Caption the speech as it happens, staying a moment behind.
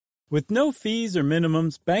With no fees or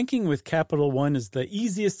minimums, banking with Capital One is the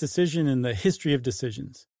easiest decision in the history of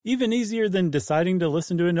decisions. Even easier than deciding to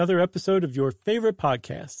listen to another episode of your favorite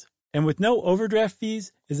podcast. And with no overdraft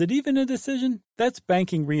fees, is it even a decision? That's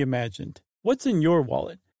banking reimagined. What's in your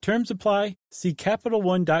wallet? Terms apply. See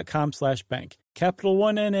CapitalOne.com/bank. Capital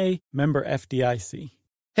One N.A., member FDIC.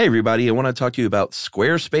 Hey everybody, I want to talk to you about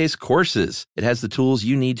Squarespace Courses. It has the tools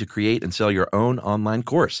you need to create and sell your own online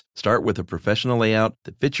course. Start with a professional layout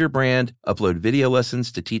that fits your brand, upload video lessons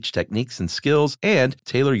to teach techniques and skills, and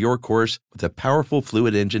tailor your course with a powerful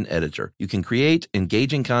Fluid Engine editor. You can create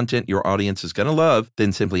engaging content your audience is going to love,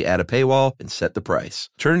 then simply add a paywall and set the price.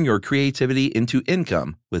 Turn your creativity into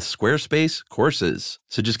income with Squarespace Courses.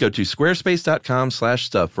 So just go to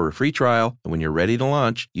squarespace.com/stuff for a free trial, and when you're ready to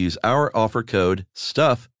launch, use our offer code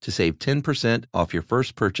STUFF to save 10% off your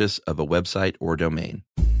first purchase of a website or domain.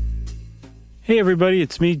 Hey everybody,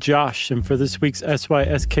 it's me, Josh, and for this week's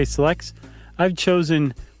SYSK Selects, I've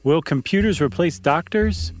chosen Will Computers Replace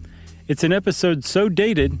Doctors? It's an episode so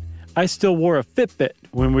dated, I still wore a Fitbit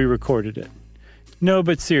when we recorded it. No,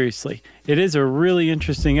 but seriously, it is a really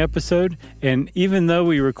interesting episode, and even though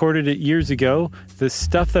we recorded it years ago, the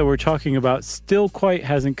stuff that we're talking about still quite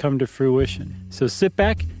hasn't come to fruition. So sit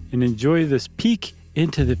back and enjoy this peek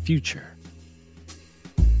into the future.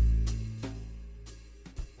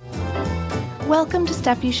 Welcome to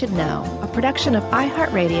Stuff You Should Know, a production of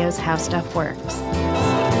iHeartRadio's How Stuff Works.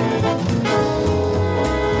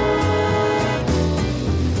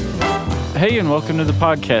 Hey, and welcome to the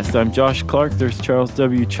podcast. I'm Josh Clark. There's Charles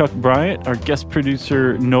W. Chuck Bryant. Our guest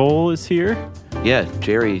producer, Noel, is here. Yeah,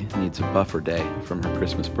 Jerry needs a buffer day from her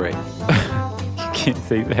Christmas break. You can't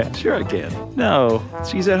say that. Sure I can. No.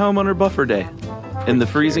 She's at home on her buffer day in the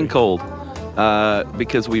freezing cold.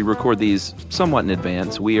 Because we record these somewhat in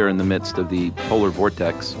advance. We are in the midst of the polar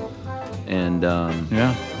vortex. And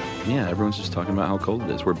yeah, everyone's just talking about how cold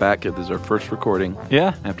it is. We're back. This is our first recording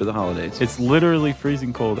after the holidays. It's literally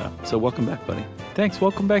freezing cold out. So welcome back, buddy. Thanks.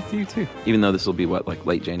 Welcome back to you, too. Even though this will be, like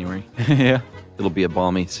late January? Yeah. It'll be a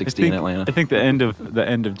balmy 60 in Atlanta. I think the end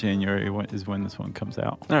of January is when this one comes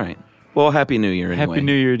out. All right. Well, Happy New Year anyway. Happy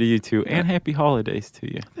New Year to you, too. And Happy Holidays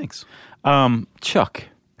to you. Thanks. Chuck.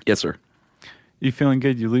 Yes, sir. You feeling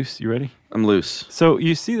good? You loose? You ready? I'm loose. So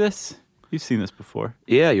you see this? You've seen this before.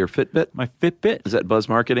 Yeah, your Fitbit? My Fitbit? Is that buzz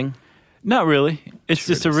marketing? Not really. It's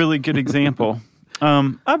just a really good example.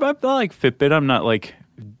 I like Fitbit. I'm not like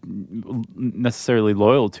necessarily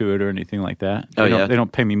loyal to it or anything like that. They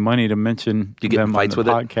don't pay me money to mention them on the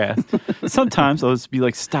podcast. Sometimes I'll just be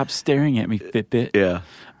like, stop staring at me, Fitbit. Yeah.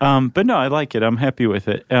 But no, I like it. I'm happy with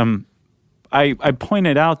it. I point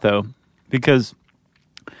it out, though, because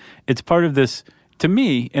it's part of this, to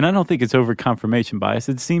me, and I don't think it's over confirmation bias.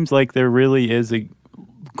 It seems like there really is a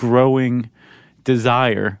growing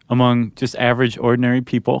desire among just average, ordinary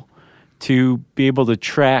people to be able to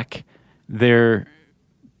track their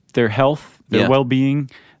health, their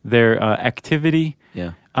well-being, their activity,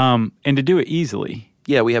 and to do it easily.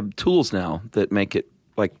 Yeah, we have tools now that make it,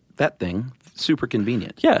 like that thing, super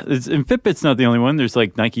convenient. Yeah, and Fitbit's not the only one. There's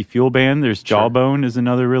like Nike Fuel Band. There's Jawbone is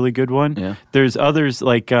another really good one. Yeah. There's others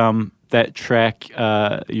like that track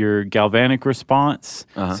your galvanic response.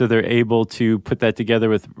 So they're able to put that together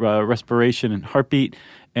with respiration and heartbeat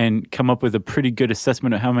and come up with a pretty good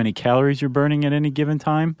assessment of how many calories you're burning at any given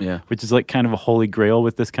time, which is like kind of a holy grail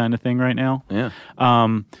with this kind of thing right now. Yeah.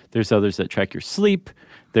 There's others that track your sleep.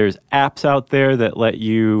 There's apps out there that let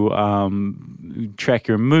you track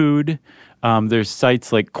your mood. There's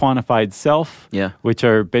sites like Quantified Self, which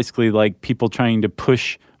are basically like people trying to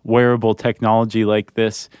push wearable technology like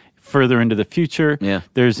this further into the future. Yeah.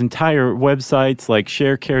 There's entire websites like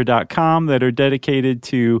sharecare.com that are dedicated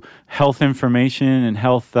to health information and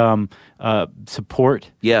health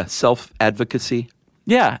support. Yeah, self-advocacy.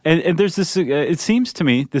 Yeah, and there's this, it seems to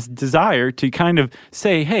me, this desire to kind of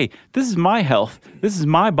say, hey, this is my health, this is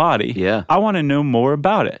my body. Yeah. I want to know more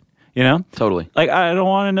about it, you know? Totally. Like, I don't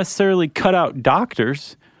want to necessarily cut out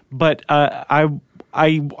doctors, but I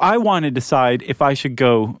want to decide if I should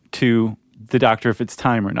go to the doctor if it's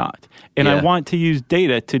time or not. And I want to use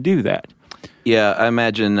data to do that. Yeah, I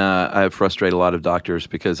imagine I frustrate a lot of doctors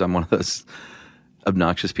because I'm one of those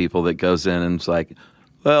obnoxious people that goes in and is like,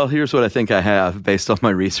 well, here's what I think I have based on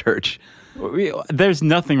my research. There's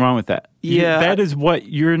nothing wrong with that. Yeah. That is what,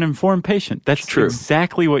 you're an informed patient. That's true.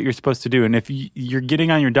 Exactly what you're supposed to do. And if you're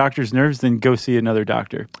getting on your doctor's nerves, then go see another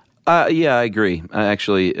doctor. Yeah, I agree. I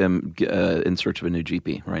actually am in search of a new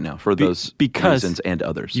GP right now for those reasons and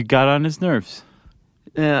others. You got on his nerves.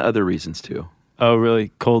 Yeah, other reasons too. Oh,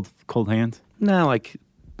 really? Cold hands? No, like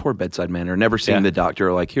poor bedside manner. Never seeing the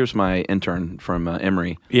doctor. Like, here's my intern from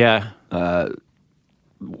Emory. Yeah.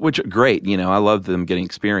 Which, great. I love them getting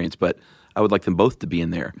experience, but I would like them both to be in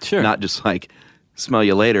there. Sure. Not just like, smell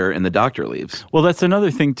you later and the doctor leaves. Well, that's another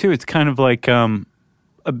thing, too. It's kind of like a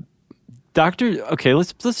doctor. Okay,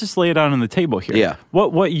 let's just lay it out on the table here. Yeah.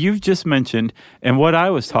 What you've just mentioned and what I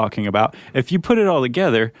was talking about, if you put it all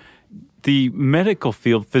together, the medical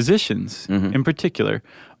field, physicians in particular,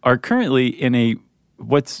 are currently in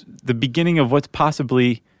what's the beginning of what's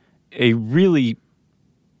possibly a really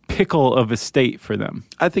pickle of a state for them.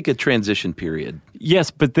 I think a transition period. Yes,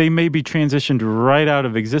 but they may be transitioned right out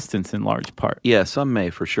of existence in large part. Yeah, some may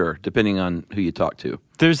for sure, depending on who you talk to.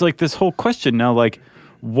 There's like this whole question now, like,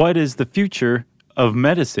 what is the future of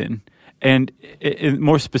medicine? And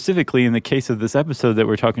more specifically, in the case of this episode that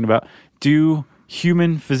we're talking about, do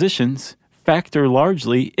human physicians factor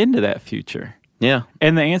largely into that future? Yeah.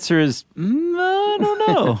 And the answer is, I don't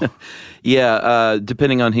know. Yeah,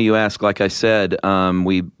 depending on who you ask, like I said,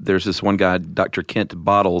 there's this one guy, Dr. Kent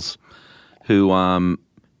Bottles, who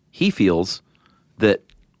he feels that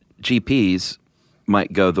GPs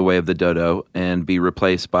might go the way of the dodo and be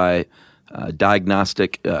replaced by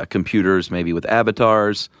diagnostic computers, maybe with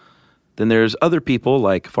avatars. Then there's other people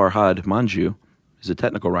like Farhad Manjoo, who's a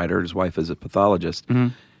technical writer. His wife is a pathologist.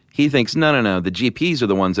 He thinks, no, the GPs are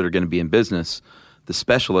the ones that are going to be in business. The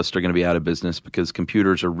specialists are going to be out of business because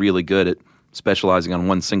computers are really good at specializing on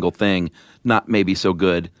one single thing, not maybe so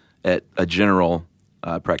good at a general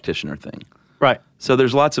practitioner thing. Right. So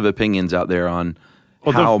there's lots of opinions out there on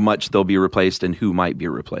how much they'll be replaced and who might be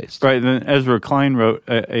replaced. Right. Then Ezra Klein wrote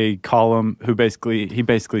a column he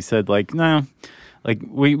basically said, like, no, like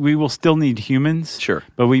we will still need humans. Sure.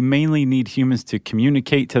 But we mainly need humans to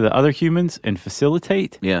communicate to the other humans and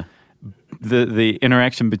facilitate the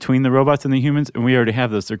interaction between the robots and the humans. And we already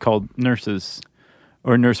have those. They're called nurses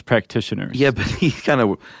or nurse practitioners. Yeah, but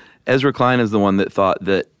Ezra Klein is the one that thought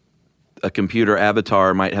that a computer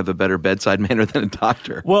avatar might have a better bedside manner than a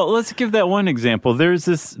doctor. Well, let's give that one example. There's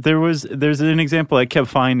an example I kept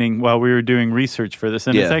finding while we were doing research for this,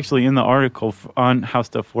 and it's actually in the article on How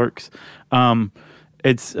Stuff Works. There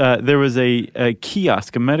was a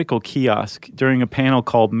kiosk, a medical kiosk, during a panel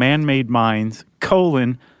called Man-Made Minds,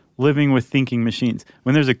 Living with Thinking Machines.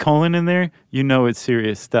 When there's a colon in there, you know it's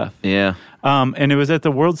serious stuff. Yeah. And it was at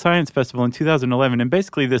the World Science Festival in 2011, and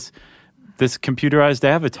basically this computerized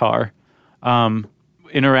avatar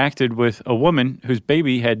interacted with a woman whose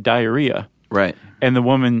baby had diarrhea. Right. And the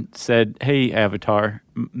woman said, "Hey, avatar,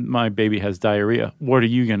 my baby has diarrhea. What are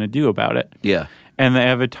you going to do about it?" Yeah. And the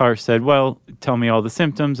avatar said, "Well, tell me all the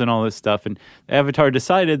symptoms and all this stuff." And the avatar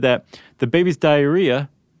decided that the baby's diarrhea,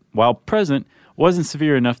 while present, wasn't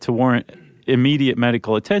severe enough to warrant immediate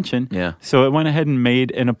medical attention. Yeah. So it went ahead and made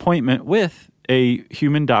an appointment with a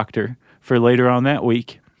human doctor for later on that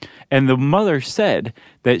week. And the mother said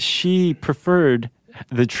that she preferred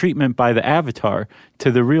the treatment by the avatar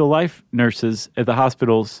to the real-life nurses at the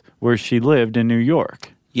hospitals where she lived in New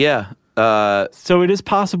York. Yeah. So it is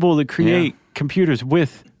possible to create computers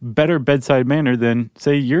with better bedside manner than,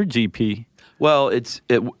 say, your GP. Well, at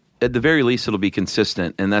the very least, it'll be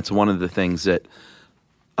consistent, and that's one of the things that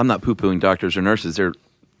I'm not poo-pooing doctors or nurses. There are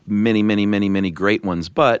many, many, many, many great ones,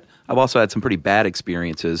 but I've also had some pretty bad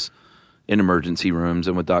experiences in emergency rooms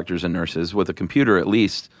and with doctors and nurses. With a computer, at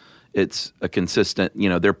least, it's a consistent,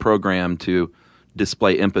 they're programmed to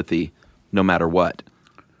display empathy no matter what.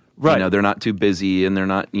 Right. They're not too busy and they're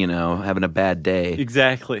not, having a bad day.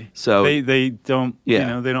 Exactly. So they don't, they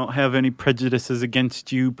don't have any prejudices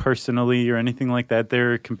against you personally or anything like that.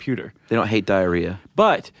 They're a computer. They don't hate diarrhea.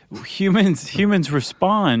 But humans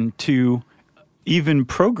respond to even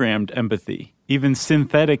programmed empathy, even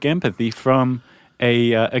synthetic empathy from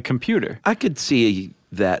a computer. I could see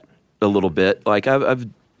that a little bit. Like I've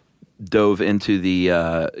dove into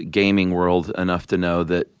the gaming world enough to know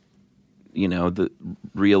that the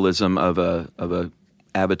realism of a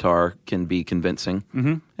avatar can be convincing,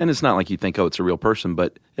 and it's not like you think, oh, it's a real person,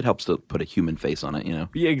 but it helps to put a human face on it.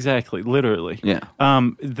 Yeah, exactly, literally. Yeah.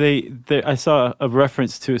 I saw a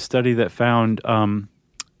reference to a study that found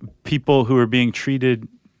people who are being treated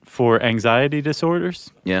for anxiety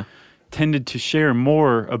disorders. Yeah. Tended to share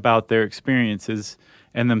more about their experiences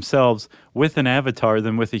and themselves with an avatar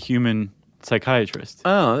than with a human psychiatrist.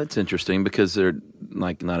 Oh, that's interesting because they're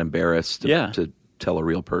like not embarrassed to tell a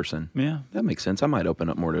real person. Yeah. That makes sense. I might open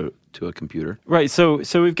up more to a computer. Right. So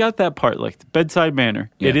we've got that part, like the bedside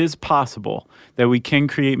manner. Yeah. It is possible that we can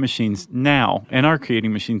create machines now and are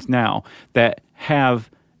creating machines now that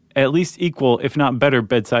have at least equal, if not better,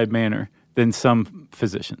 bedside manner than some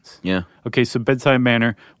physicians. Yeah. Okay, so bedside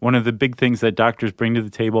manner, one of the big things that doctors bring to the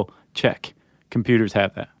table, check. Computers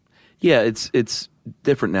have that. Yeah, it's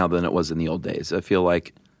different now than it was in the old days. I feel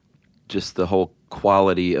like just the whole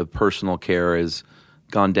quality of personal care has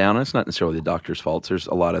gone down. And it's not necessarily the doctor's fault. There's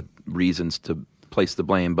a lot of reasons to place the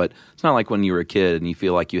blame, but it's not like when you were a kid and you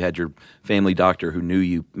feel like you had your family doctor who knew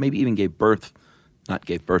you, maybe even gave birth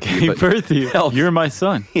to you. Health. You're my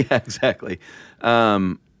son. Yeah, exactly.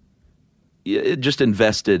 It just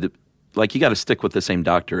invested. Like, you got to stick with the same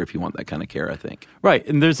doctor if you want that kind of care, I think. Right,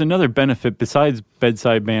 and there's another benefit besides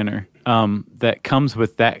bedside manner that comes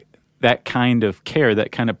with that kind of care,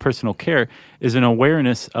 that kind of personal care, is an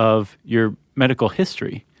awareness of your medical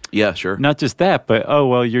history. Yeah, sure. Not just that, but,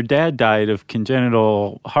 your dad died of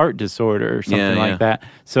congenital heart disorder or something like that,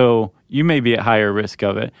 so you may be at higher risk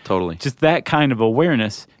of it. Totally. Just that kind of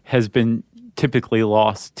awareness has been typically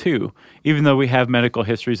lost, too. Even though we have medical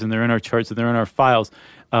histories and they're in our charts and they're in our files,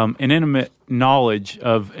 an intimate knowledge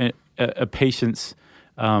of a patient's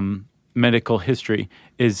medical history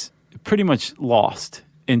is pretty much lost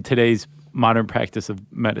in today's modern practice of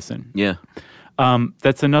medicine. Yeah.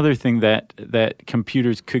 That's another thing that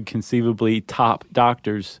computers could conceivably top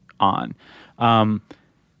doctors on,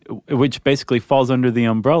 which basically falls under the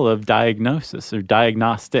umbrella of diagnosis or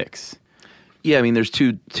diagnostics. Yeah, I mean, there's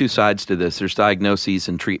two sides to this. There's diagnoses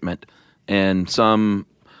and treatment, and some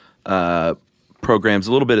programs,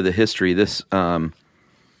 a little bit of the history. This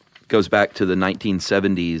goes back to the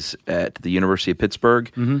 1970s at the University of Pittsburgh.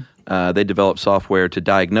 Mm-hmm. They developed software to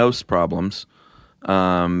diagnose problems.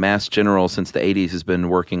 Mass General, since the 80s, has been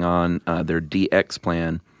working on their DX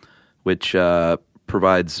plan, which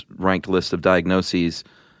provides ranked list of diagnoses,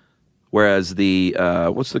 whereas the,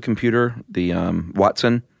 what's the computer? The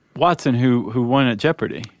Watson? Watson, who won at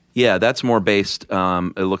Jeopardy. Yeah, that's more based,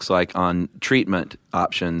 it looks like, on treatment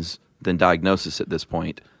options than diagnosis at this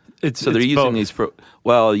point. So they're using both. these for,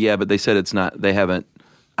 well, yeah, but they said it's not, they haven't,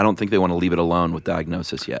 I don't think they want to leave it alone with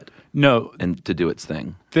diagnosis yet. No. And to do its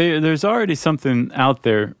thing. There's already something out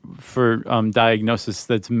there for diagnosis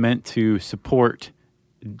that's meant to support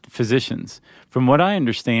physicians. From what I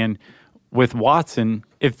understand, with Watson,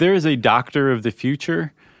 if there is a doctor of the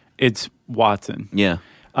future, it's Watson. Yeah.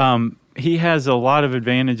 He has a lot of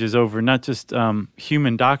advantages over not just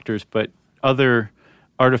human doctors, but other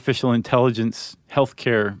artificial intelligence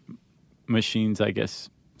healthcare machines, I guess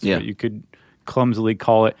is what you could clumsily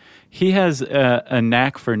call it. He has a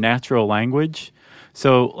knack for natural language.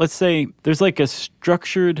 So let's say there's like a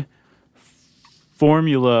structured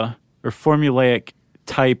formula or formulaic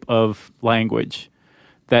type of language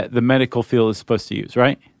that the medical field is supposed to use,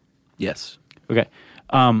 right? Yes. Okay.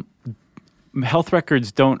 Health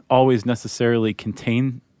records don't always necessarily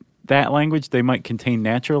contain that language. They might contain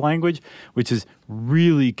natural language, which is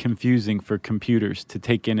really confusing for computers to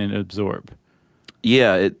take in and absorb.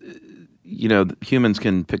 Yeah, humans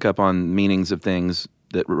can pick up on meanings of things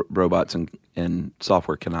that robots and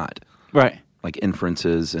software cannot. Right. Like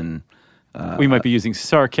inferences and... we might be using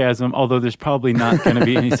sarcasm, although there's probably not going to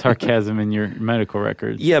be any sarcasm in your medical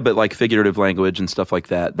records. Yeah, but like figurative language and stuff like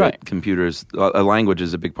that. Right. Computers, a language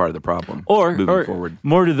is a big part of the problem. Moving forward.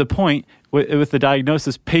 More to the point, with the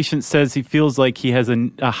diagnosis, patient says he feels like he has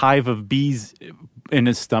a hive of bees in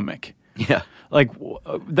his stomach. Yeah. Like,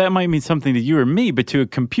 that might mean something to you or me, but to a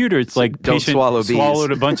computer, it's like don't patient swallow bees.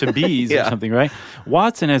 Swallowed a bunch of bees or something, right?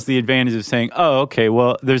 Watson has the advantage of saying, okay,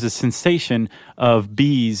 well, there's a sensation of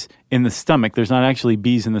bees in the stomach. There's not actually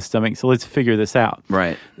bees in the stomach, so let's figure this out.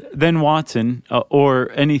 Right. Then Watson,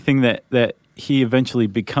 or anything that he eventually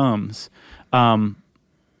becomes, will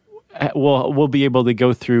be able to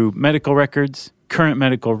go through medical records, current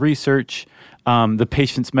medical research, the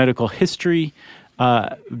patient's medical history,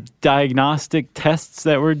 diagnostic tests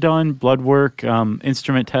that were done, blood work,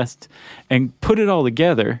 instrument tests, and put it all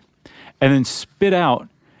together and then spit out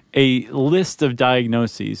a list of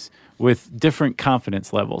diagnoses with different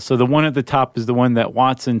confidence levels. So the one at the top is the one that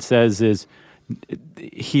Watson says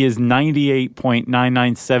he is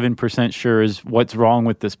 98.997% sure is what's wrong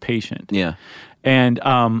with this patient. Yeah. And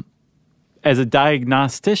as a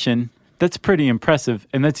diagnostician, that's pretty impressive.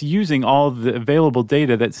 And that's using all of the available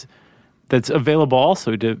data that's available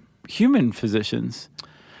also to human physicians,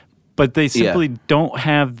 but they simply don't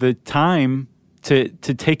have the time to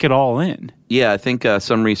take it all in. Yeah, I think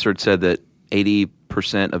some research said that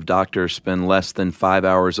 80% of doctors spend less than 5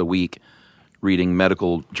 hours a week reading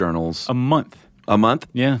medical journals. A month. A month?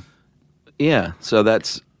 Yeah. Yeah, so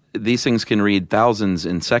these things can read thousands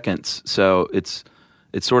in seconds, so it's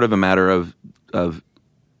sort of a matter of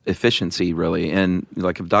efficiency, really. And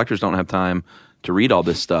like, if doctors don't have time to read all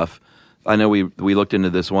this stuff, I know we looked into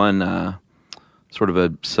this one, sort of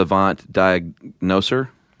a savant diagnoser.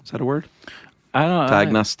 Is that a word? I don't know.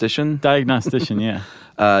 Diagnostician? Diagnostician, yeah.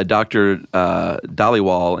 Dr.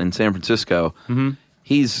 Dhaliwal in San Francisco. Mm-hmm.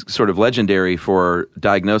 He's sort of legendary for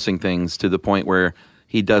diagnosing things to the point where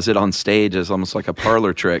he does it on stage as almost like a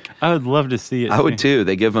parlor trick. I would love to see it. I would too.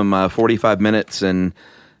 They give him 45 minutes and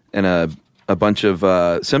a bunch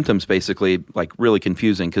of symptoms, basically, like really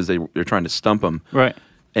confusing because they're trying to stump him. Right.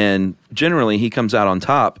 And generally, he comes out on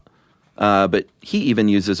top. But he even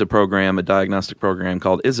uses a diagnostic program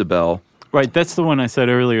called Isabel. Right, that's the one I said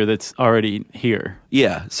earlier that's already here.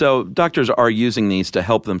 Yeah, so doctors are using these to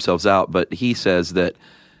help themselves out, but he says that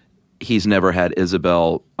he's never had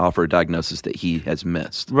Isabel offer a diagnosis that he has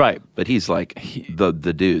missed. Right. But he's like the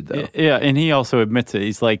dude, though. Yeah, and he also admits it.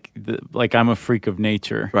 He's like I'm a freak of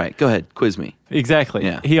nature. Right, go ahead, quiz me. Exactly.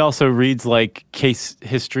 Yeah. He also reads like case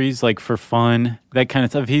histories, like for fun, that kind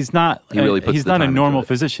of stuff. He's not. He really puts he's the not a time normal into it.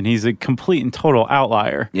 physician. He's a complete and total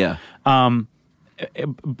outlier. Yeah.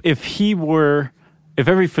 If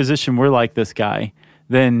every physician were like this guy,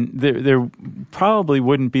 then there probably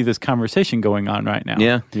wouldn't be this conversation going on right now.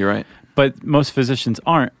 Yeah, you're right. But most physicians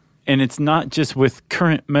aren't. And it's not just with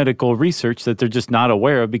current medical research that they're just not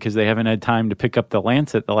aware of because they haven't had time to pick up the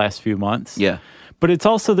Lancet the last few months. Yeah. But it's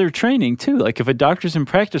also their training, too. Like if a doctor's in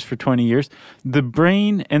practice for 20 years, the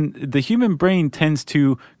brain and the human brain tends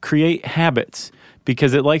to create habits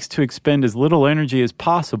because it likes to expend as little energy as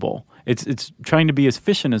possible. It's trying to be as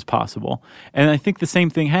efficient as possible. And I think the same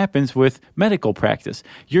thing happens with medical practice.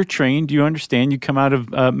 You're trained, you understand, you come out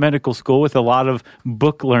of medical school with a lot of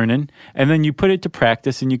book learning, and then you put it to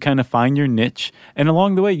practice and you kind of find your niche. And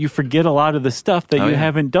along the way, you forget a lot of the stuff that you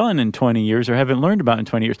haven't done in 20 years or haven't learned about in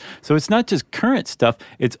 20 years. So it's not just current stuff,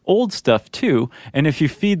 it's old stuff too. And if you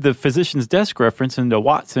feed the physician's desk reference into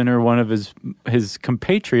Watson or one of his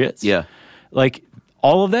compatriots, like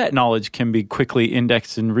all of that knowledge can be quickly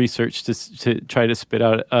indexed and researched to try to spit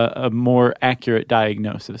out a more accurate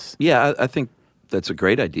diagnosis. Yeah, I think that's a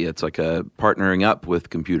great idea. It's like partnering up with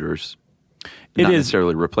computers, It not is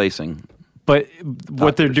necessarily replacing. But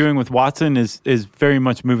what they're doing with Watson is very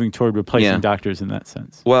much moving toward replacing doctors in that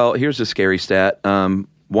sense. Well, here's a scary stat. 1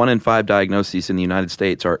 in 5 diagnoses in the United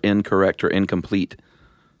States are incorrect or incomplete.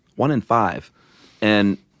 1 in 5.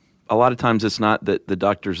 And a lot of times it's not that the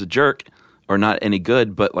doctor's a jerk or not any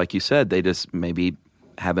good, but like you said, they just maybe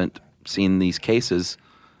haven't seen these cases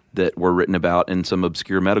that were written about in some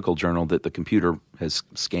obscure medical journal that the computer has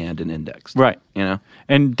scanned and indexed. Right. You know?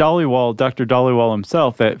 And Dhaliwal, Dr. Dhaliwal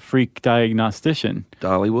himself, that freak diagnostician.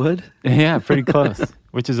 Dollywood? Yeah, pretty close,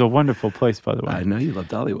 which is a wonderful place, by the way. I know you love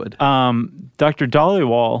Dollywood. Dr.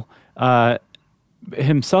 Dhaliwal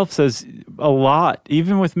himself says a lot,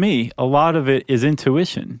 even with me, a lot of it is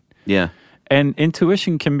intuition. Yeah. And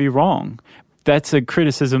intuition can be wrong. That's a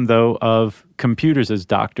criticism, though, of computers as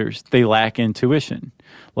doctors. They lack intuition.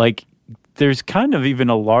 Like, there's kind of even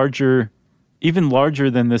larger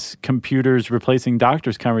than this computers replacing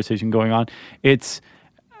doctors conversation going on. It's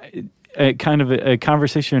a kind of a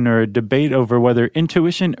conversation or a debate over whether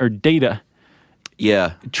intuition or data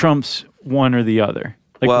trumps one or the other.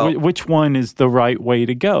 Like, which one is the right way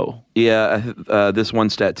to go? Yeah, this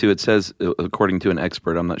one stat, too, it says, according to an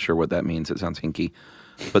expert, I'm not sure what that means. It sounds hinky.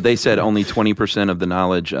 But they said only 20% of the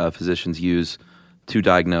knowledge physicians use to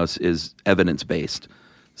diagnose is evidence-based.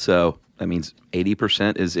 So that means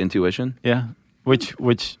 80% is intuition? Yeah,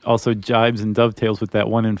 which also jibes and dovetails with that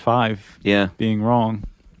 1 in 5 being wrong.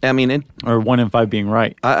 I mean... or 1 in 5 being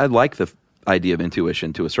right. I like the idea of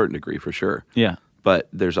intuition to a certain degree, for sure. Yeah. But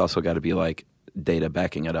there's also got to be, like, data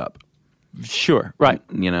backing it up. Sure, right.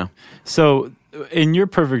 You know? So in your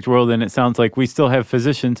perfect world, then it sounds like we still have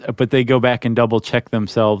physicians, but they go back and double check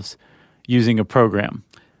themselves using a program.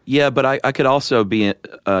 Yeah, but I could also be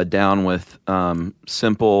down with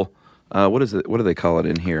simple, what do they call it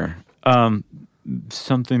in here?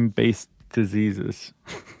 Something-based diseases.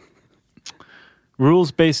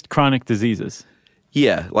 Rules-based chronic diseases.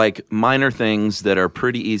 Yeah, like minor things that are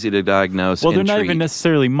pretty easy to diagnose. Well, they're not even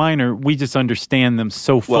necessarily minor. We just understand them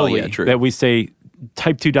so fully that we say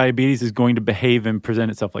type 2 diabetes is going to behave and present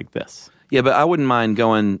itself like this. Yeah, but I wouldn't mind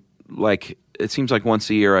going, like, it seems like once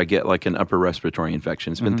a year I get like an upper respiratory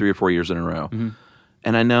infection. It's been 3 or 4 years in a row. Mm-hmm.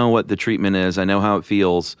 And I know what the treatment is. I know how it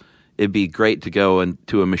feels. It'd be great to go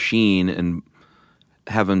into a machine and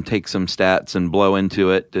have them take some stats and blow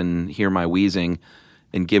into it and hear my wheezing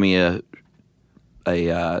and give me a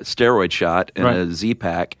steroid shot and a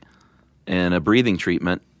Z-Pack and a breathing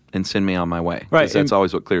treatment and send me on my way. Right. Because that's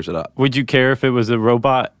always what clears it up. Would you care if it was a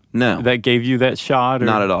robot that gave you that shot? Or?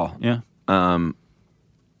 Not at all. Yeah.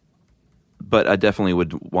 but I definitely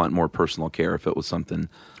would want more personal care if it was something.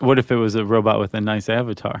 What if it was a robot with a nice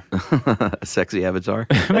avatar? A sexy avatar?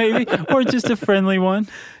 Maybe. Or just a friendly one.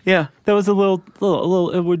 Yeah. That was a little,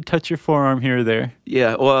 it would touch your forearm here or there.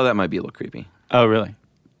 Yeah, well, that might be a little creepy. Oh, really?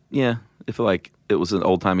 Yeah, if it was an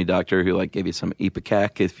old-timey doctor who gave you some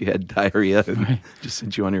Ipecac if you had diarrhea and just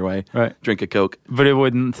sent you on your way. Right. Drink a Coke. But it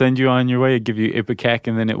wouldn't send you on your way. It'd give you Ipecac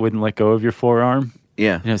and then it wouldn't let go of your forearm.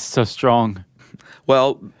 Yeah. It's so strong.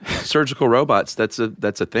 Well, surgical robots, that's a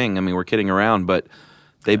thing. I mean, we're kidding around, but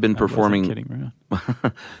they've been performing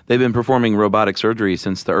they've been performing robotic surgery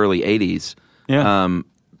since the early 80s. Yeah.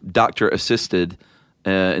 Doctor assisted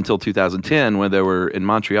until 2010 when they were in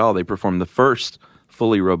Montreal. They performed the first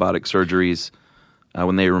fully robotic surgeries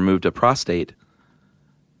when they removed a prostate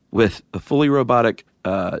with a fully robotic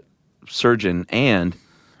surgeon and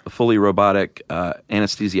a fully robotic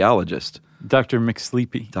anesthesiologist. Dr.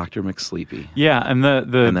 McSleepy. Dr. McSleepy. Yeah, and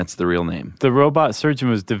and that's the real name. The robot surgeon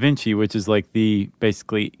was Da Vinci, which is the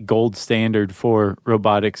basically gold standard for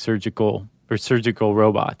robotic surgical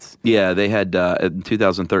robots. Yeah, they had in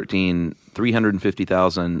 2013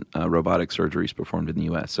 350,000 robotic surgeries performed in the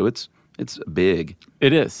U.S. So it's big.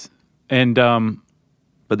 It is, and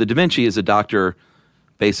but the Da Vinci is a doctor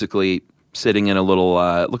basically sitting in a little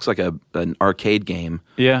it looks like an arcade game.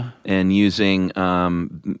 Yeah, and using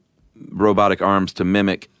robotic arms to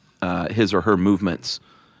mimic his or her movements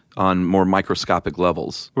on more microscopic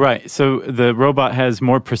levels. Right. So the robot has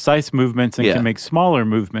more precise movements and can make smaller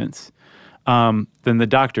movements than the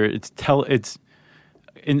doctor. What's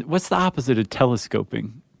the opposite of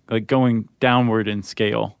telescoping? Like going downward in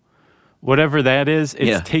scale. Whatever that is,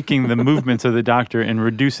 it's taking the movements of the doctor and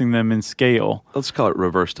reducing them in scale. Let's call it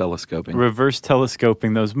reverse telescoping. Reverse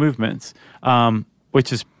telescoping those movements,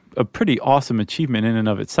 which is a pretty awesome achievement in and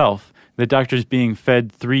of itself. The doctor's being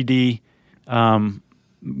fed 3D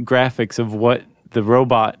graphics of what the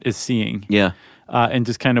robot is seeing. Yeah. And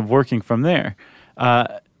just kind of working from there.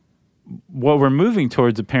 What we're moving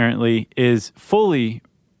towards, apparently, is fully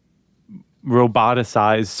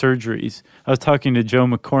roboticized surgeries. I was talking to Joe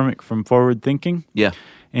McCormick from Forward Thinking. Yeah.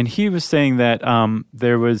 And he was saying that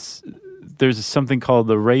there's something called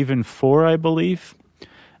the Raven 4, I believe.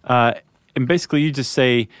 And basically you just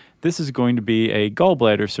say, this is going to be a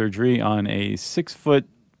gallbladder surgery on a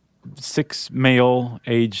 6'6" male,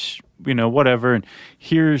 age, whatever. And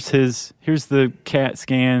here's the CAT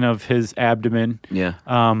scan of his abdomen. Yeah.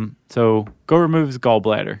 So go remove his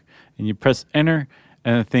gallbladder. And you press enter,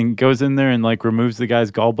 and the thing goes in there and removes the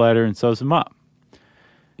guy's gallbladder and sews him up.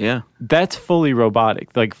 Yeah. That's fully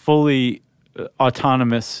robotic, fully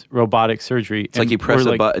autonomous robotic surgery. It's like you press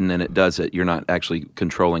a button and it does it. You're not actually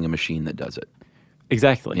controlling a machine that does it.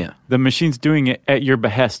 Exactly. Yeah. The machine's doing it at your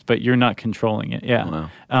behest, but you're not controlling it. Yeah.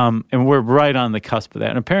 Wow. And we're right on the cusp of that.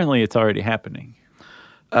 And apparently it's already happening.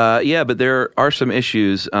 Yeah, but there are some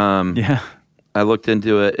issues. Yeah. I looked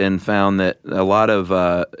into it and found that a lot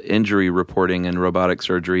of injury reporting in robotic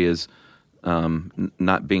surgery is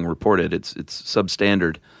not being reported. It's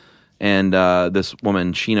substandard. And this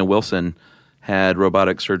woman, Sheena Wilson, had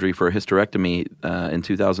robotic surgery for a hysterectomy in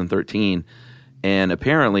 2013. And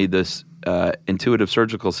apparently this intuitive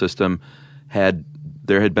surgical system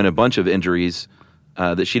there had been a bunch of injuries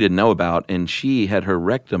that she didn't know about, and she had her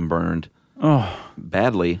rectum burned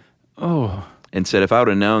badly. Oh. And said, if I would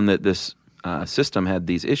have known that this system had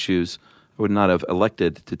these issues, I would not have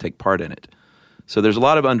elected to take part in it. So there's a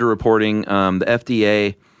lot of underreporting. The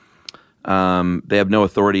FDA, they have no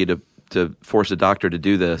authority to force a doctor to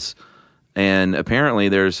do this. And apparently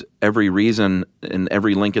there's every reason and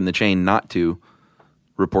every link in the chain not to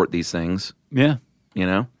report these things. Yeah.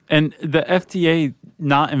 And the FDA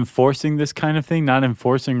not enforcing this kind of thing, not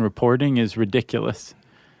enforcing reporting is ridiculous.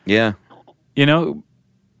 Yeah.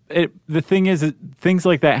 The thing is that things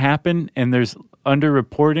like that happen, and there's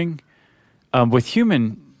underreporting with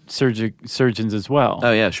human surgeons as well.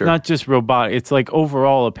 Oh, yeah, sure. Not just robotic. It's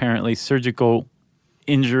overall, apparently, surgical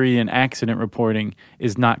injury and accident reporting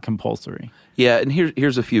is not compulsory. Yeah, and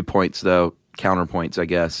here's a few points, though, counterpoints, I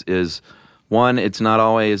guess, is one, it's not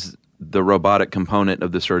always the robotic component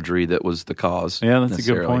of the surgery that was the cause. Yeah, that's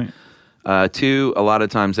a good point. Two, a lot of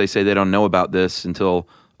times they say they don't know about this until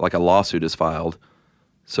a lawsuit is filed.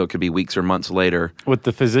 So it could be weeks or months later. What,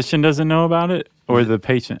 the physician doesn't know about it, or the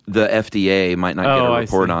patient? The FDA might not get a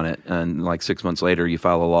report on it, and 6 months later you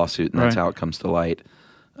file a lawsuit, and that's how it comes to light.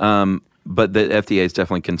 But the FDA is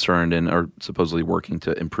definitely concerned and are supposedly working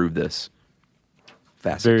to improve this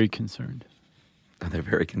facet. Very concerned. They're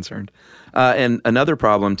very concerned. And another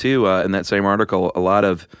problem, too, in that same article, a lot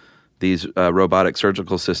of these robotic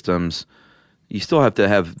surgical systems, you still have to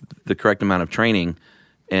have the correct amount of training.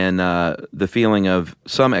 And the feeling of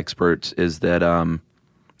some experts is that,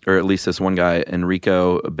 or at least this one guy,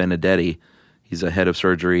 Enrico Benedetti, he's a head of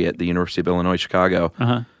surgery at the University of Illinois, Chicago,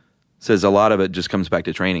 says a lot of it just comes back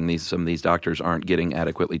to training. Some of these doctors aren't getting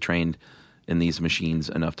adequately trained in these machines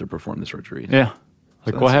enough to perform the surgery. Yeah.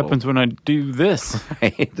 Like, what happens when I do this?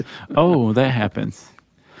 Right. Oh, that happens.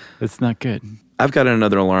 That's not good. I've got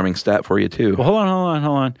another alarming stat for you, too. Well,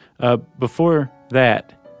 hold on. Before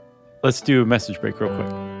that, let's do a message break real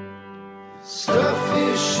quick. Stuff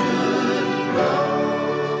you should know.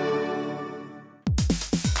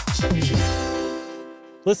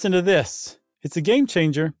 Listen to this. It's a game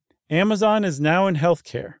changer. Amazon is now in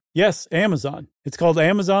healthcare. Yes, Amazon. It's called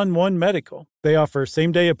Amazon One Medical. They offer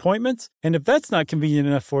same-day appointments, and if that's not convenient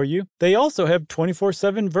enough for you, they also have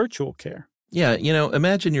 24/7 virtual care. Yeah,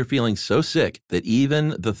 imagine you're feeling so sick that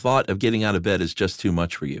even the thought of getting out of bed is just too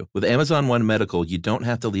much for you. With Amazon One Medical, you don't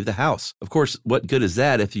have to leave the house. Of course, what good is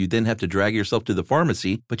that if you then have to drag yourself to the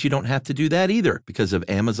pharmacy, but you don't have to do that either because of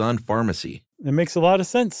Amazon Pharmacy. It makes a lot of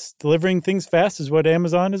sense. Delivering things fast is what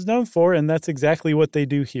Amazon is known for, and that's exactly what they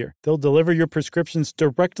do here. They'll deliver your prescriptions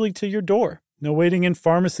directly to your door. No waiting in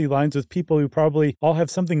pharmacy lines with people who probably all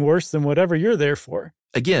have something worse than whatever you're there for.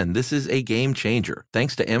 Again, this is a game changer.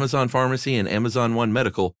 Thanks to Amazon Pharmacy and Amazon One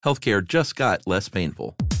Medical, healthcare just got less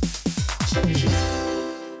painful.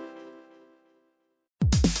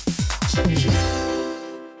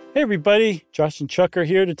 Hey everybody, Josh and Chuck are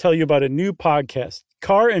here to tell you about a new podcast,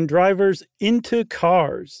 Car and Driver's Into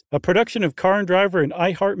Cars, a production of Car and Driver and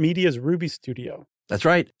iHeartMedia's Ruby Studio. That's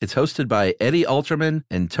right. It's hosted by Eddie Alterman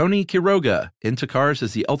and Tony Quiroga. Into Cars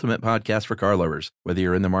is the ultimate podcast for car lovers. Whether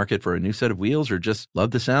you're in the market for a new set of wheels or just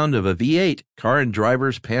love the sound of a V8, Car and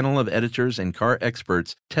Driver's panel of editors and car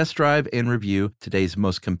experts test drive and review today's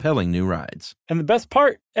most compelling new rides. And the best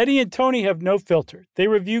part, Eddie and Tony have no filter. They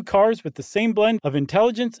review cars with the same blend of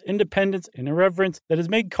intelligence, independence, and irreverence that has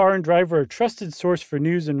made Car and Driver a trusted source for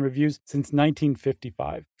news and reviews since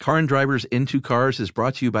 1955. Car and Driver's Into Cars is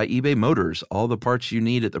brought to you by eBay Motors. All the parts you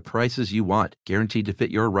need at the prices you want, guaranteed to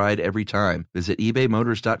fit your ride every time. Visit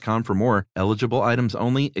ebaymotors.com for more. Eligible items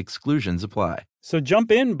only. Exclusions apply. So jump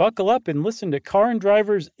in, buckle up, and listen to Car and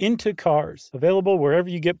Driver's Into Cars, available wherever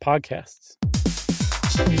you get podcasts.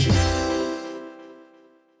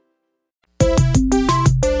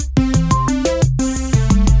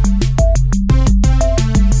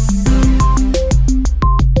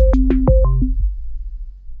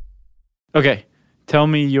 Okay, tell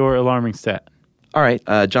me your alarming stat. All right.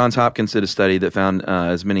 Johns Hopkins did a study that found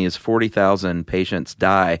as many as 40,000 patients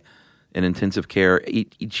die in intensive care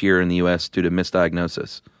each year in the U.S. due to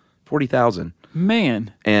misdiagnosis. 40,000.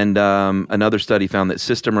 Man. And another study found that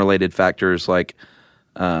system-related factors like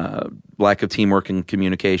lack of teamwork and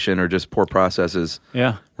communication or just poor processes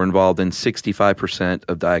were involved in 65%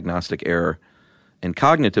 of diagnostic error, and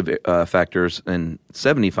cognitive factors in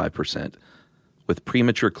 75%, with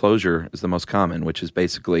premature closure is the most common, which is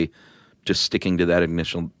basically just sticking to that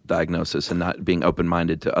initial diagnosis and not being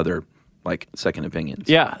open-minded to other, like, second opinions.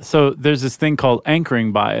 Yeah, so there's this thing called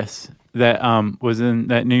anchoring bias that was in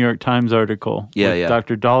that New York Times article with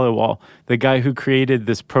Dr. Dhaliwal, the guy who created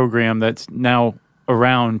this program that's now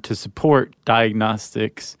around to support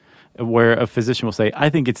diagnostics, where a physician will say, I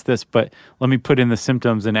think it's this, but let me put in the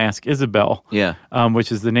symptoms and ask Isabel,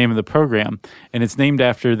 which is the name of the program. And it's named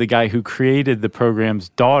after the guy who created the program's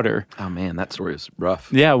daughter. Oh, man, that story is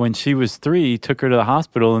rough. Yeah, when she was 3, took her to the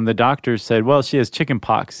hospital, and the doctors said, well, she has chicken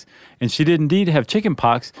pox. And she did indeed have chicken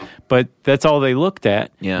pox, but that's all they looked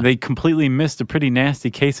at. Yeah. They completely missed a pretty nasty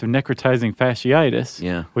case of necrotizing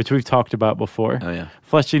fasciitis, which we've talked about before,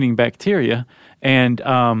 flesh-eating bacteria, and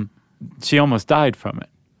she almost died from it.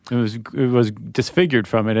 It was disfigured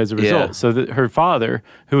from it as a result. Yeah. So that her father,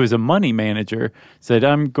 who is a money manager, said,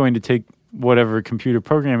 I'm going to take whatever computer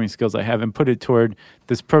programming skills I have and put it toward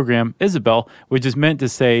this program, Isabel, which is meant to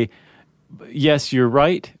say, yes, you're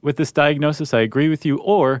right with this diagnosis, I agree with you,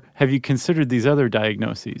 or have you considered these other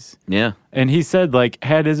diagnoses? Yeah. And he said, like,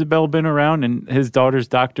 had Isabel been around and his daughter's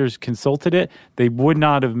doctors consulted it, they would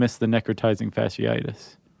not have missed the necrotizing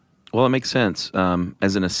fasciitis. Well, it makes sense.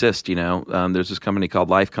 As an assist, there's this company called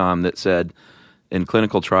Lifecom that said in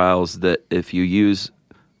clinical trials that if you use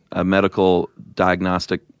a medical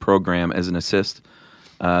diagnostic program as an assist,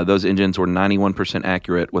 those engines were 91%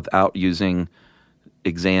 accurate without using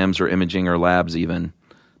exams or imaging or labs even.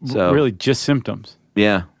 So really just symptoms.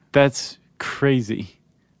 Yeah. That's crazy.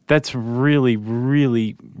 That's really,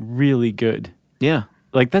 really, really good. Yeah.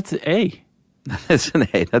 Like, that's an A. That's an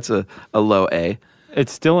A. That's a low A.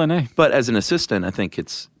 It's still an A. But as an assistant, I think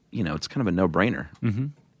it's, it's kind of a no-brainer. Mm-hmm.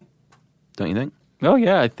 Don't you think? Oh,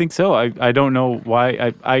 yeah, I think so. I don't know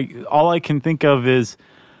why. All I can think of is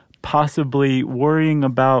possibly worrying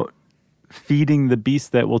about feeding the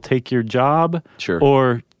beast that will take your job. Sure.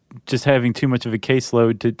 Or just having too much of a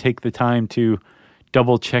caseload to take the time to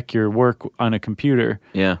double check your work on a computer.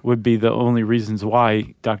 Yeah. Would be the only reasons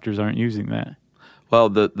why doctors aren't using that. Well,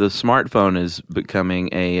 the smartphone is becoming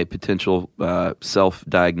a potential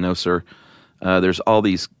self-diagnoser. There's all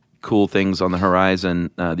these cool things on the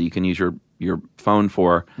horizon that you can use your phone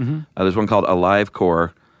for. Mm-hmm. There's one called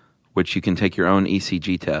AliveCore, which you can take your own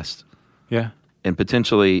ECG test. Yeah. And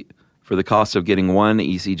potentially, for the cost of getting one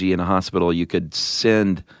ECG in a hospital, you could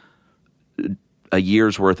send a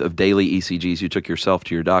year's worth of daily ECGs you took yourself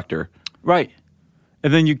to your doctor. Right.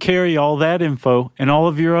 And then you carry all that info and all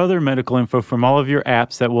of your other medical info from all of your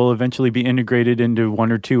apps that will eventually be integrated into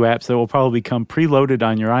one or two apps that will probably come preloaded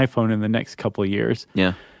on your iPhone in the next couple of years.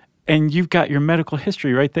 Yeah. And you've got your medical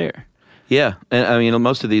history right there. Yeah. And I mean,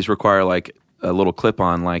 most of these require like a little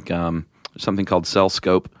clip-on, like something called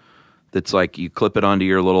CellScope. That's like you clip it onto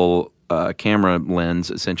your little camera lens,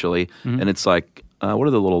 essentially. Mm-hmm. And it's like, what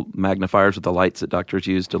are the little magnifiers with the lights that doctors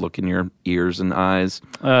use to look in your ears and eyes?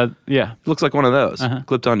 Yeah. It looks like one of those,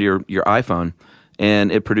 clipped onto your iPhone.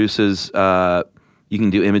 And it produces, you can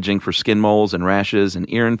do imaging for skin moles and rashes and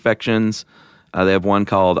ear infections. They have one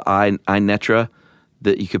called iNetra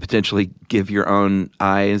that you could potentially give your own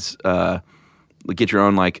eyes, get your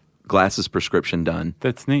own like glasses prescription done.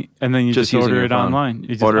 That's neat. And then you just order it online. You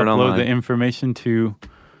just upload the information to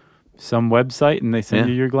some website and they send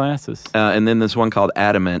you your glasses. And then there's one called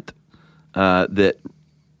Adamant that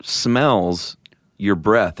smells your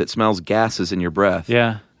breath. It smells gases in your breath.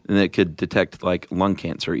 Yeah. And it could detect like lung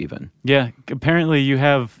cancer even. Yeah. Apparently you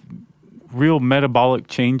have real metabolic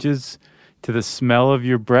changes to the smell of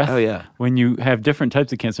your breath. Oh, yeah. When you have different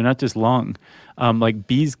types of cancer, not just lung. Like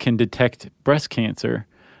bees can detect breast cancer.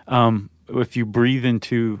 If you breathe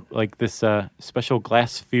into like this special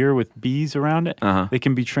glass sphere with bees around it, they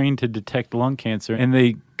can be trained to detect lung cancer, and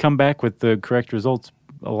they come back with the correct results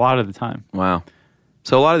a lot of the time. Wow.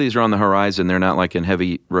 So a lot of these are on the horizon. They're not like in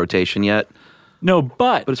heavy rotation yet. No,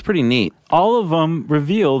 but it's pretty neat. All of them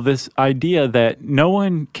reveal this idea that no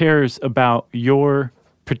one cares about your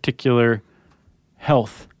particular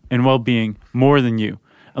health and well-being more than you.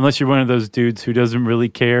 Unless you're one of those dudes who doesn't really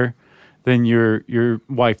care, then your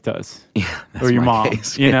wife does. Yeah, that's or your my mom,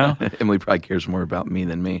 case. you know? Emily probably cares more about me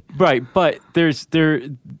than me. Right, but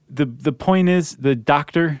the point is the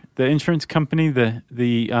doctor, the insurance company,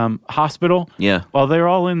 the hospital, while they're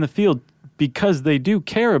all in the field, because they do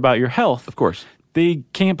care about your health. Of course. They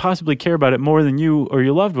can't possibly care about it more than you or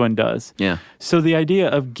your loved one does. Yeah. So the idea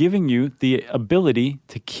of giving you the ability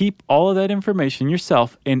to keep all of that information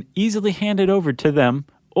yourself and easily hand it over to them,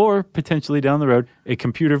 or potentially down the road, a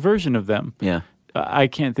computer version of them. Yeah. I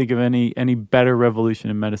can't think of any better revolution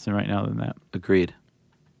in medicine right now than that. Agreed.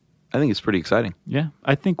 I think it's pretty exciting. Yeah.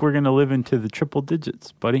 I think we're going to live into the triple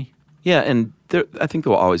digits, buddy. Yeah, and I think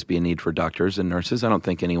there will always be a need for doctors and nurses. I don't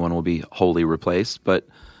think anyone will be wholly replaced, but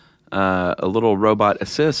a little robot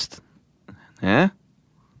assist, Yeah,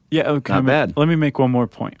 okay. Not bad. Let me make one more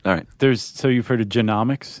point. All right. So you've heard of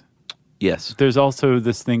genomics? Yes. There's also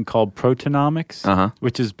this thing called proteomics,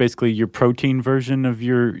 which is basically your protein version of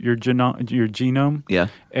your genome. Yeah.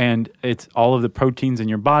 And it's all of the proteins in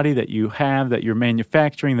your body that you have, that you're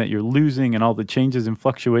manufacturing, that you're losing, and all the changes and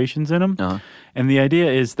fluctuations in them. And the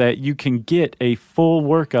idea is that you can get a full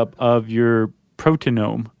workup of your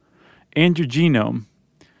proteome and your genome,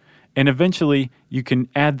 and eventually you can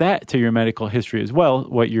add that to your medical history as well,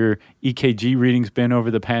 what your EKG reading's been over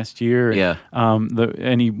the past year,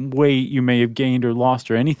 any weight you may have gained or lost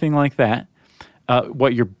or anything like that,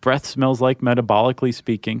 what your breath smells like metabolically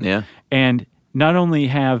speaking, and not only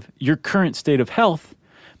have your current state of health,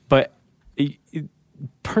 but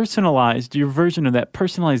personalized, your version of that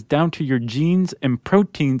personalized down to your genes and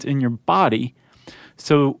proteins in your body,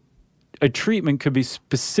 so a treatment could be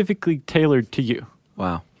specifically tailored to you.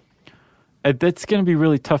 Wow. That's going to be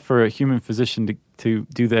really tough for a human physician to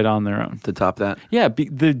do that on their own. To top that? Yeah,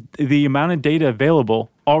 the amount of data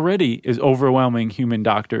available already is overwhelming human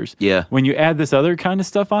doctors. Yeah. When you add this other kind of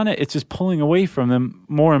stuff on it, it's just pulling away from them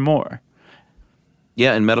more and more.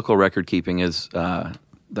 Yeah, and medical record keeping is, I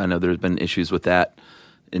know there's been issues with that,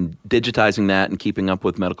 and digitizing that and keeping up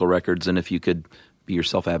with medical records, and if you could be your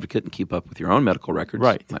self-advocate and keep up with your own medical records,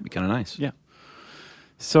 might be kind of nice. Yeah.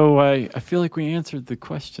 So I feel like we answered the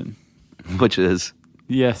question. Which is?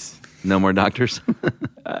 Yes. No more doctors?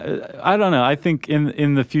 I don't know. I think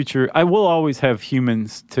in the future, I will always have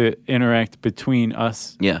humans to interact between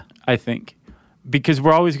us. Yeah. I think. because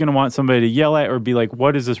we're always going to want somebody to yell at or be like,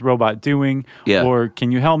 what is this robot doing? Yeah. Or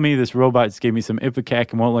can you help me? This robot just gave me some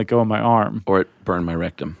Ipecac and won't let go of my arm. Or it burned my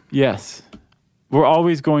rectum. Yes. We're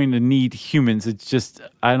always going to need humans. It's just,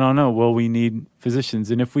 I don't know, will we need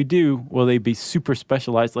physicians? And if we do, will they be super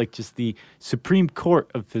specialized, like just the Supreme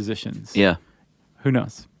Court of physicians? Yeah. Who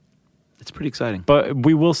knows? It's pretty exciting. But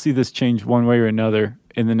we will see this change one way or another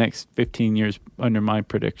in the next 15 years under my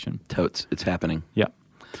prediction. Totes. It's happening. Yeah.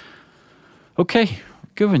 Okay.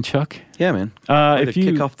 Good one, Chuck. Yeah, man. If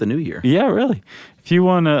you kick off the new year. Yeah, really. If you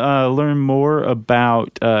want to learn more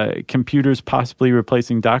about computers possibly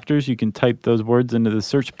replacing doctors, you can type those words into the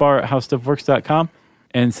search bar at howstuffworks.com.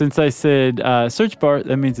 And since I said search bar,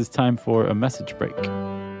 that means it's time for a message break.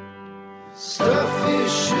 Stuff you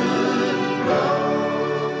should know.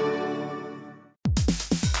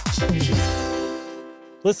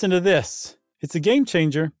 Listen to this. It's a game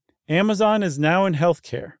changer. Amazon is now in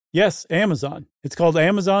healthcare. Yes, Amazon. It's called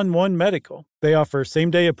Amazon One Medical. They offer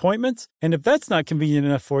same-day appointments, and if that's not convenient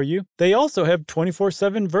enough for you, they also have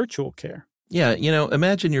 24/7 virtual care. Yeah,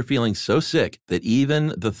 imagine you're feeling so sick that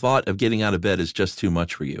even the thought of getting out of bed is just too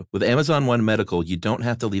much for you. With Amazon One Medical, you don't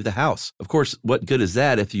have to leave the house. Of course, what good is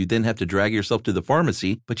that if you then have to drag yourself to the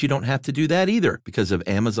pharmacy, but you don't have to do that either because of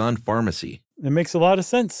Amazon Pharmacy. It makes a lot of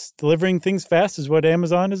sense. Delivering things fast is what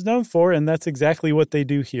Amazon is known for, and that's exactly what they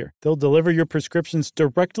do here. They'll deliver your prescriptions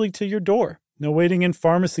directly to your door. No waiting in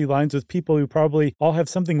pharmacy lines with people who probably all have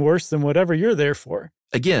something worse than whatever you're there for.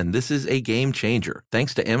 Again, this is a game changer.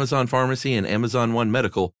 Thanks to Amazon Pharmacy and Amazon One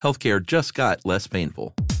Medical, healthcare just got less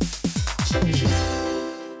painful.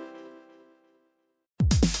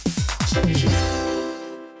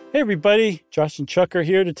 Hey everybody, Josh and Chuck are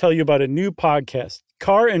here to tell you about a new podcast,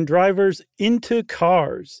 Car and Driver's Into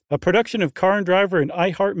Cars, a production of Car and Driver and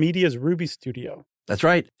iHeartMedia's Ruby Studio. That's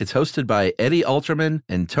right. It's hosted by Eddie Alterman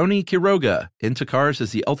and Tony Quiroga. Into Cars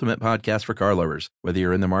is the ultimate podcast for car lovers. Whether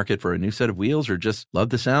you're in the market for a new set of wheels or just love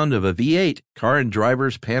the sound of a V8, Car and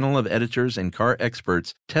Driver's panel of editors and car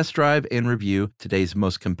experts test drive and review today's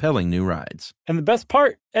most compelling new rides. And the best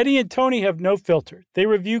part, Eddie and Tony have no filter. They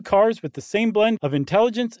review cars with the same blend of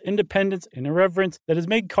intelligence, independence, and irreverence that has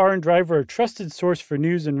made Car and Driver a trusted source for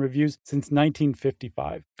news and reviews since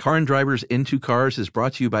 1955. Car and Driver's Into Cars is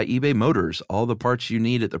brought to you by eBay Motors. All the parts you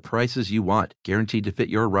need at the prices you want, guaranteed to fit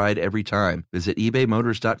your ride every time. Visit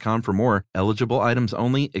ebaymotors.com for more. Eligible items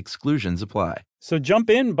only. Exclusions apply. So jump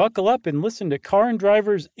in, buckle up, and listen to Car and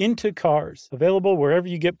Driver's Into Cars, available wherever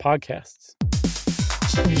you get podcasts.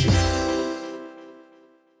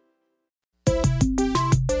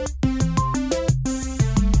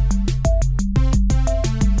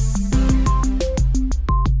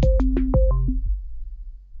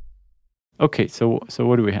 Okay, so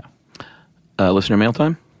what do we have? Listener mail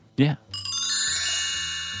time? Yeah.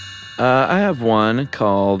 I have one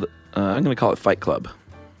called, I'm going to call it Fight Club.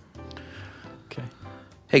 Okay.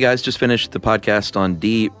 Hey guys, just finished the podcast on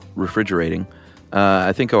de-refrigerating.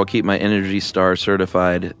 I think I'll keep my Energy Star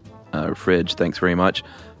certified fridge, thanks very much.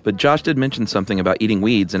 But Josh did mention something about eating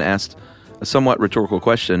weeds and asked a somewhat rhetorical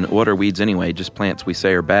question, what are weeds anyway, just plants we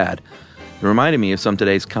say are bad? It reminded me of some of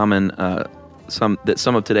today's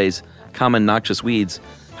common noxious weeds,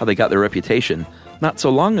 how they got their reputation. Not so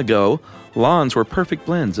long ago, lawns were perfect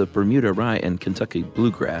blends of Bermuda rye and Kentucky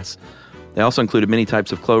bluegrass. They also included many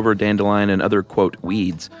types of clover, dandelion, and other, quote,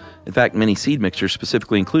 weeds. In fact, many seed mixtures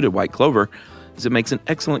specifically included white clover, as it makes an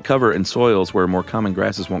excellent cover in soils where more common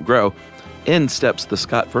grasses won't grow. In steps the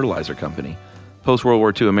Scott Fertilizer Company. Post-World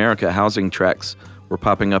War II America, housing tracts were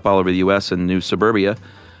popping up all over the U.S. and new suburbia,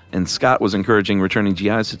 and Scott was encouraging returning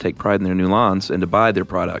GIs to take pride in their new lawns and to buy their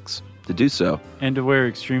products. To do so. And to wear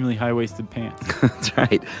extremely high-waisted pants. That's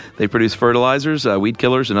right. They produce fertilizers, weed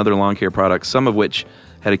killers, and other lawn care products, some of which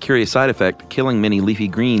had a curious side effect, killing many leafy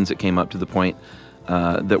greens that came up to the point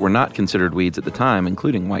that were not considered weeds at the time,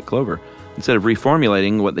 including white clover. Instead of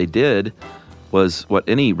reformulating, what they did was what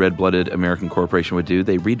any red-blooded American corporation would do.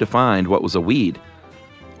 They redefined what was a weed.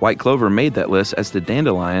 White clover made that list, as did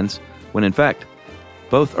dandelions, when in fact,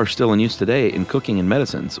 both are still in use today in cooking and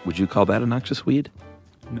medicines. Would you call that a noxious weed?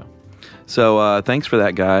 No. So thanks for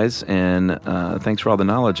that, guys, and thanks for all the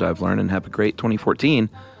knowledge I've learned, and have a great 2014.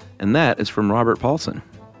 And that is from Robert Paulson.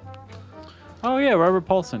 Oh, yeah, Robert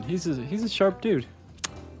Paulson. He's a sharp dude.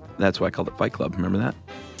 That's why I called it Fight Club. Remember that?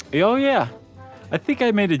 Oh, yeah. I think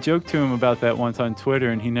I made a joke to him about that once on Twitter,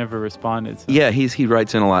 and he never responded. So. Yeah, he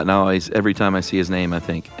writes in a lot. Now, every time I see his name, I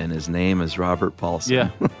think, and his name is Robert Paulson.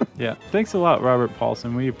 Yeah, yeah. Thanks a lot, Robert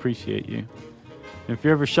Paulson. We appreciate you. If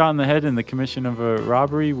you're ever shot in the head in the commission of a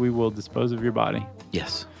robbery, we will dispose of your body.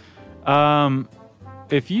 Yes.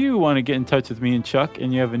 if you want to get in touch with me and Chuck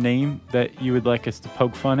and you have a name that you would like us to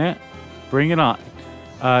poke fun at, bring it on.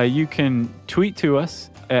 You can tweet to us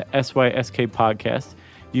at SYSK Podcast.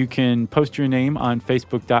 You can post your name on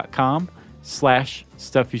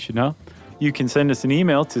Facebook.com/Stuff You Should Know. You can send us an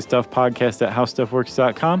email to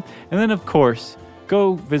stuffpodcast@howstuffworks.com. And then, of course,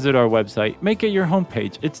 go visit our website. Make it your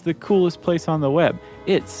homepage. It's the coolest place on the web.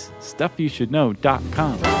 It's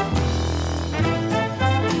stuffyoushouldknow.com.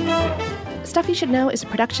 Stuff You Should Know is a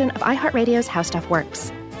production of iHeartRadio's How Stuff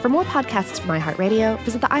Works. For more podcasts from iHeartRadio,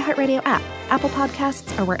 visit the iHeartRadio app, Apple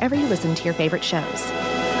Podcasts, or wherever you listen to your favorite shows.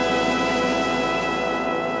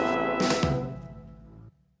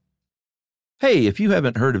 Hey, if you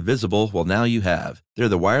haven't heard of Visible, well, now you have. They're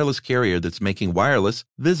the wireless carrier that's making wireless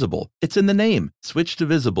visible. It's in the name. Switch to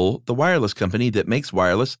Visible, the wireless company that makes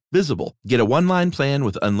wireless visible. Get a one-line plan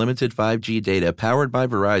with unlimited 5G data powered by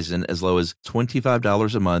Verizon as low as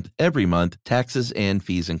 $25 a month, every month, taxes and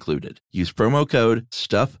fees included. Use promo code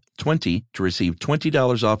STUFF20 to receive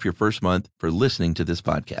 $20 off your first month for listening to this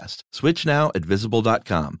podcast. Switch now at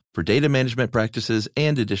Visible.com. For data management practices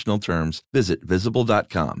and additional terms, visit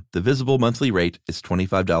Visible.com. The Visible monthly rate is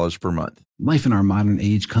 $25 per month. Life in our modern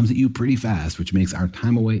age comes at you pretty fast, which makes our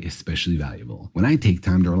time away especially valuable. When I take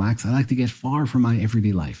time to relax, I like to get far from my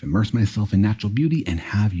everyday life, immerse myself in natural beauty, and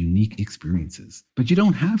have unique experiences. But you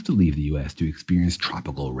don't have to leave the U.S. to experience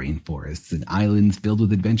tropical rainforests and islands filled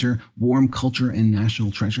with adventure, warm culture, and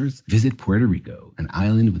national treasures. Visit Puerto Rico, an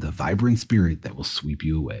island with a vibrant spirit that will sweep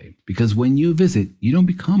you away. Because when you visit, you don't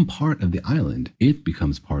become part of the island, it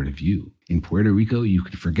becomes part of you. In Puerto Rico, you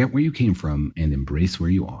can forget where you came from and embrace where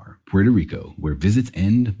you are. Puerto Rico, where visits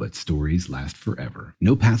end, but stories last forever.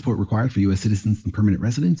 No passport required for U.S. citizens and permanent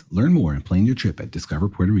residents. Learn more and plan your trip at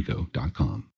discoverpuertorico.com.